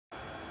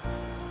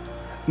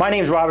My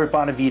name is Robert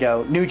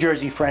Bonavito, New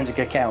Jersey forensic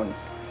accountant.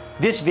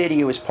 This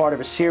video is part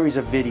of a series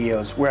of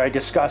videos where I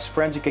discuss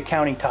forensic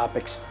accounting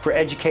topics for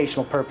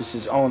educational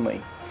purposes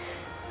only.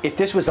 If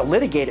this was a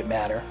litigated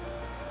matter,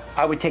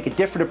 I would take a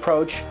different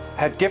approach,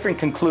 have different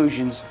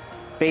conclusions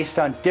based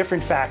on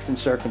different facts and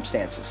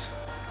circumstances.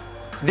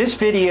 This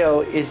video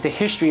is the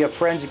history of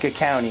forensic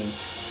accounting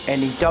and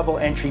the double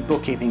entry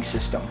bookkeeping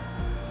system.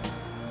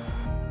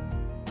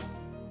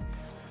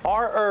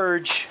 Our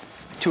urge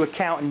to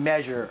account and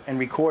measure and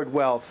record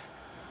wealth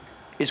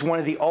is one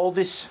of the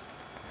oldest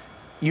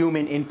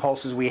human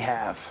impulses we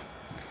have.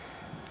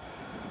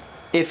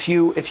 If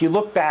you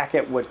look back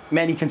at what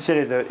many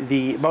consider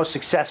the most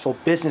successful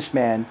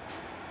businessman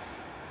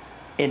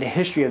in the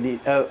history of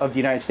the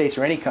United States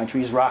or any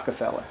country is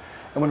Rockefeller.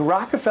 And when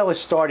Rockefeller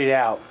started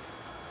out,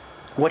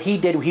 what he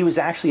did, he was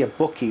actually a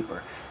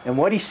bookkeeper. And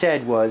what he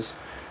said was,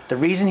 the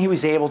reason he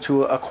was able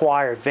to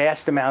acquire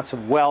vast amounts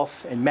of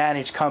wealth and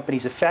manage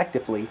companies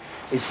effectively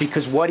is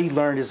because what he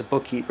learned as a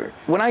bookkeeper.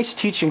 When I used to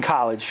teach in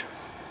college,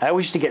 I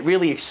always used to get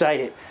really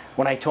excited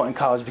when I taught in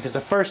college, because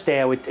the first day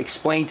I would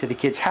explain to the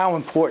kids how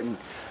important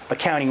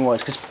accounting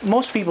was, because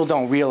most people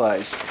don't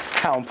realize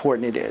how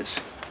important it is.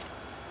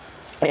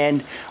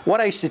 And what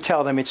I used to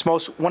tell them, it's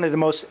one of the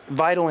most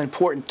vital and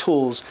important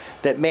tools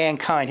that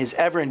mankind has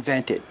ever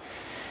invented.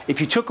 If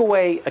you took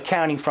away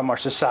accounting from our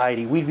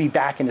society, we'd be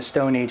back in the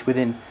Stone Age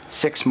within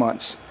 6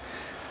 months.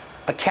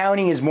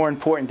 Accounting is more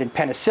important than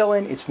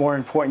penicillin, it's more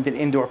important than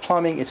indoor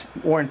plumbing, it's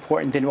more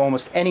important than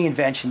almost any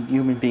invention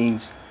human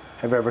beings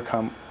have ever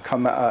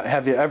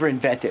have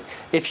invented.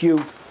 If you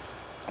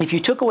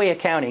took away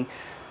accounting,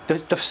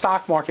 the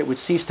stock market would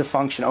cease to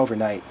function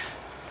overnight.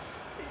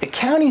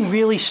 Accounting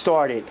really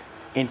started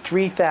in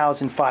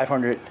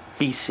 3500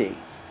 BC.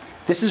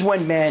 This is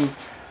when men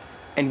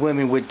and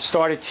women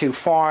started to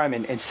farm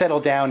and settle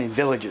down in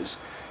villages.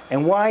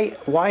 And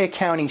why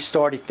accounting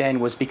started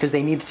then was because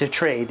they needed to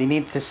trade. They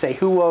needed to say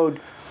who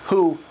owed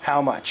who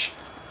how much.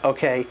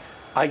 Okay,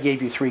 I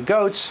gave you 3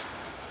 goats,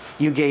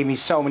 you gave me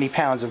so many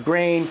pounds of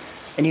grain,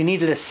 and you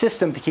needed a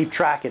system to keep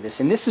track of this.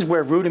 And this is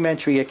where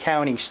rudimentary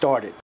accounting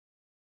started.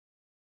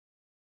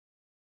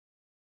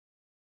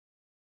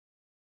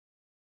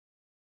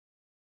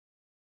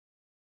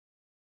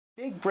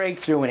 Big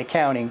breakthrough in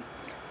accounting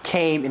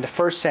came in the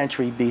 1st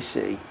century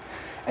BC.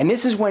 And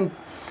this is when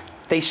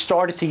they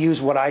started to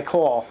use what I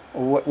call,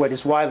 or what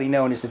is widely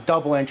known as the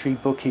double entry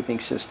bookkeeping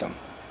system.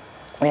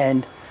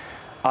 And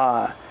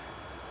the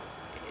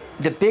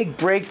big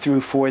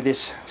breakthrough for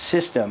this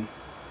system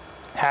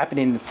happened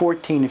in the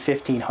 14 and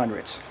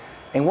 1500s.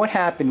 And what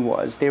happened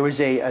was, there was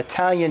an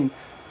Italian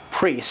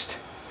priest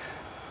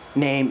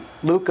named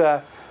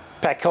Luca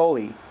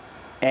Pacioli,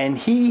 and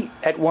he,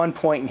 at one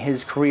point in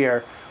his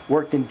career,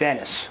 worked in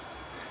Venice.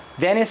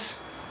 Venice,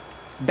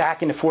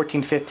 back in the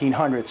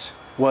 1500s,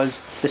 was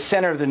the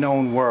center of the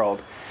known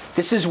world.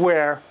 This is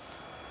where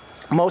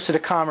most of the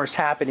commerce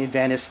happened in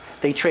Venice.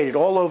 They traded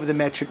all over the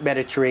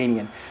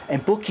Mediterranean.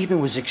 And bookkeeping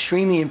was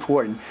extremely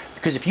important,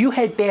 because if you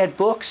had bad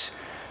books,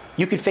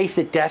 you could face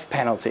the death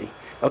penalty.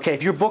 Okay,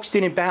 if your books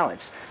didn't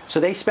balance. So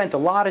they spent a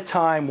lot of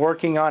time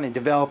working on and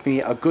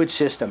developing a good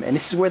system. And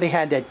this is where they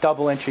had that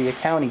double entry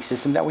accounting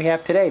system that we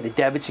have today, the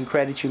debits and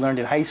credits you learned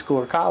in high school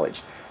or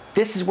college.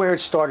 This is where it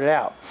started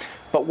out.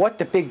 But what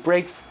the big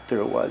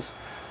breakthrough was,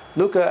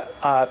 Luca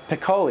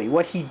Pacioli,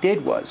 what he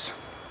did was,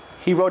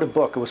 he wrote a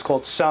book. It was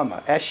called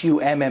Summa,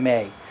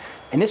 S-U-M-M-A.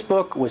 And this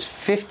book was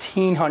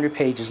 1,500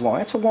 pages long.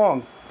 That's a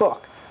long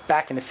book,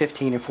 back in the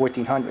 15 and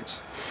 1400s.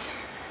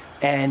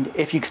 And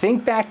if you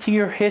think back to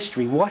your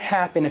history, what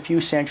happened a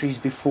few centuries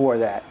before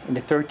that, in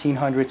the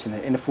 1300s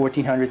and in the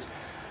 1400s?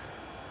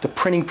 The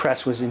printing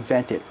press was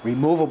invented,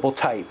 removable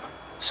type.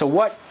 So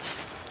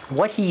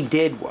what he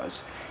did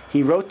was,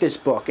 he wrote this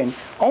book, and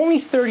only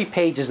 30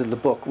 pages of the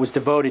book was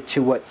devoted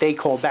to what they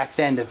called back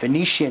then the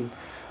Venetian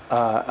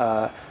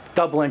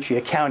double entry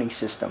accounting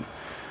system.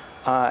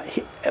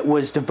 It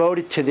was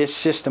devoted to this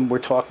system we're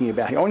talking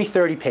about here. Only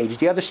 30 pages.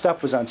 The other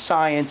stuff was on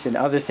science and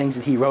other things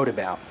that he wrote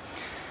about.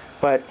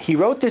 But he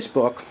wrote this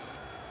book,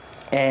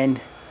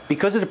 and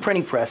because of the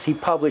printing press, he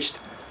published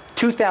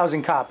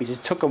 2,000 copies.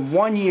 It took him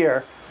 1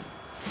 year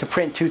to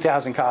print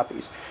 2,000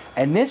 copies.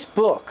 And this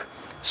book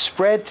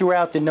spread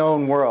throughout the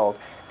known world.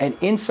 And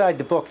inside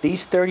the book,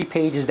 these 30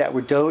 pages that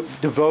were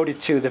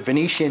devoted to the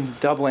Venetian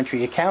double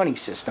entry accounting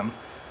system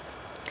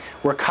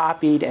were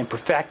copied and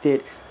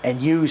perfected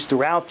and used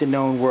throughout the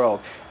known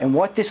world. And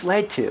what this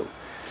led to,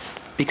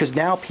 because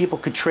now people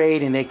could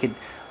trade and they could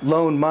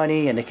loan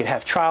money and they could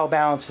have trial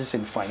balances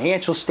and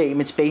financial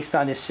statements based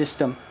on this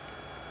system.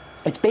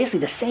 It's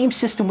basically the same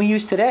system we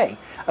use today.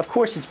 Of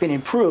course, it's been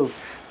improved,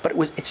 but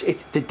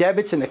the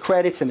debits and the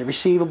credits and the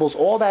receivables,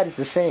 all that is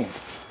the same.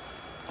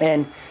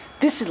 And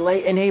this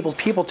enabled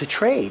people to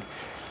trade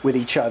with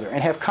each other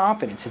and have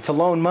confidence and to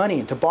loan money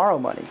and to borrow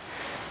money.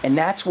 And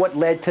that's what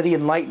led to the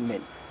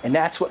Enlightenment. And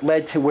that's what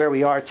led to where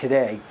we are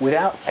today.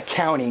 Without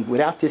accounting,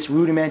 without this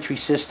rudimentary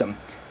system,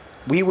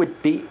 we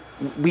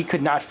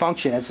could not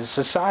function as a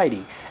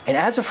society. And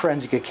as a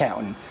forensic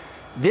accountant,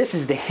 this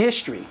is the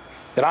history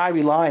that I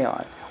rely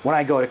on. when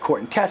I go to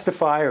court and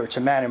testify, or it's a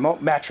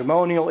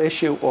matrimonial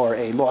issue or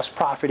a lost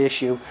profit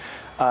issue.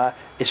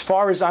 As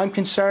far as I'm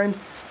concerned,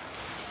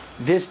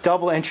 this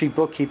double entry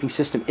bookkeeping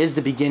system is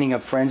the beginning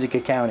of forensic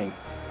accounting.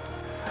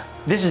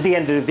 This is the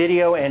end of the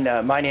video,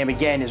 and my name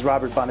again is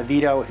Robert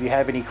Bonavito. If you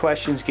have any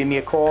questions, give me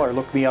a call or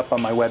look me up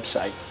on my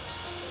website.